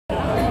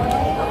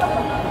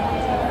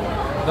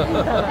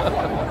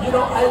You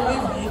know, I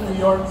lived in New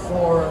York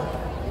for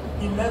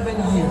 11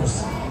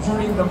 years.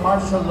 During the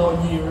martial law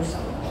years,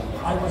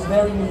 I was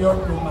there in New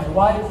York with my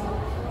wife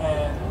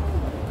and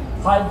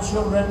 5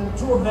 children.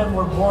 2 of them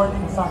were born,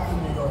 in fact, in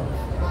New York.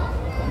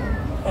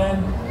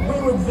 And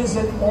we would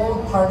visit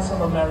all parts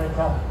of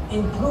America,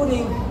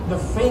 including the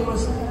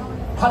famous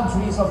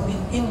countries of the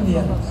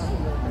Indians.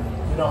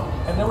 You know,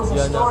 and there was a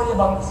story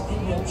about this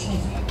Indian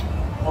chief.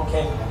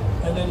 Okay,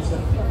 and then he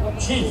said,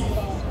 "Chief,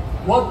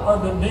 what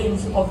are the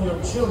names of your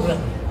children?"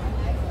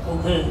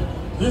 Okay,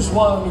 this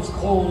one is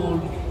called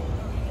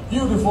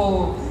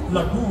Beautiful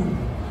Lagoon.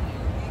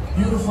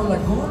 Beautiful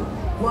Lagoon?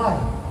 Why?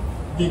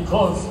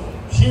 Because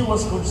she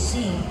was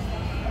conceived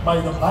by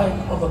the bank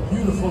of a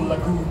beautiful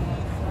lagoon.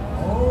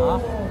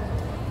 Oh.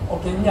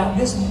 Okay, yeah,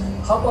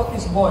 how about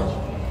this boy?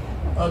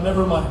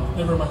 Never mind.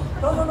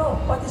 No.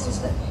 What is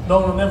his name?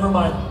 No, never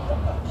mind.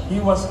 He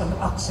was an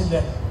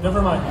accident.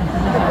 Never mind.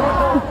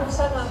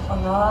 Saan ang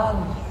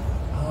pangalan?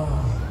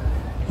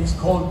 He's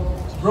called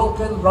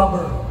Broken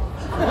Rubber.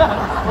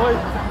 That's why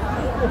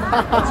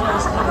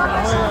he's called an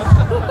accident.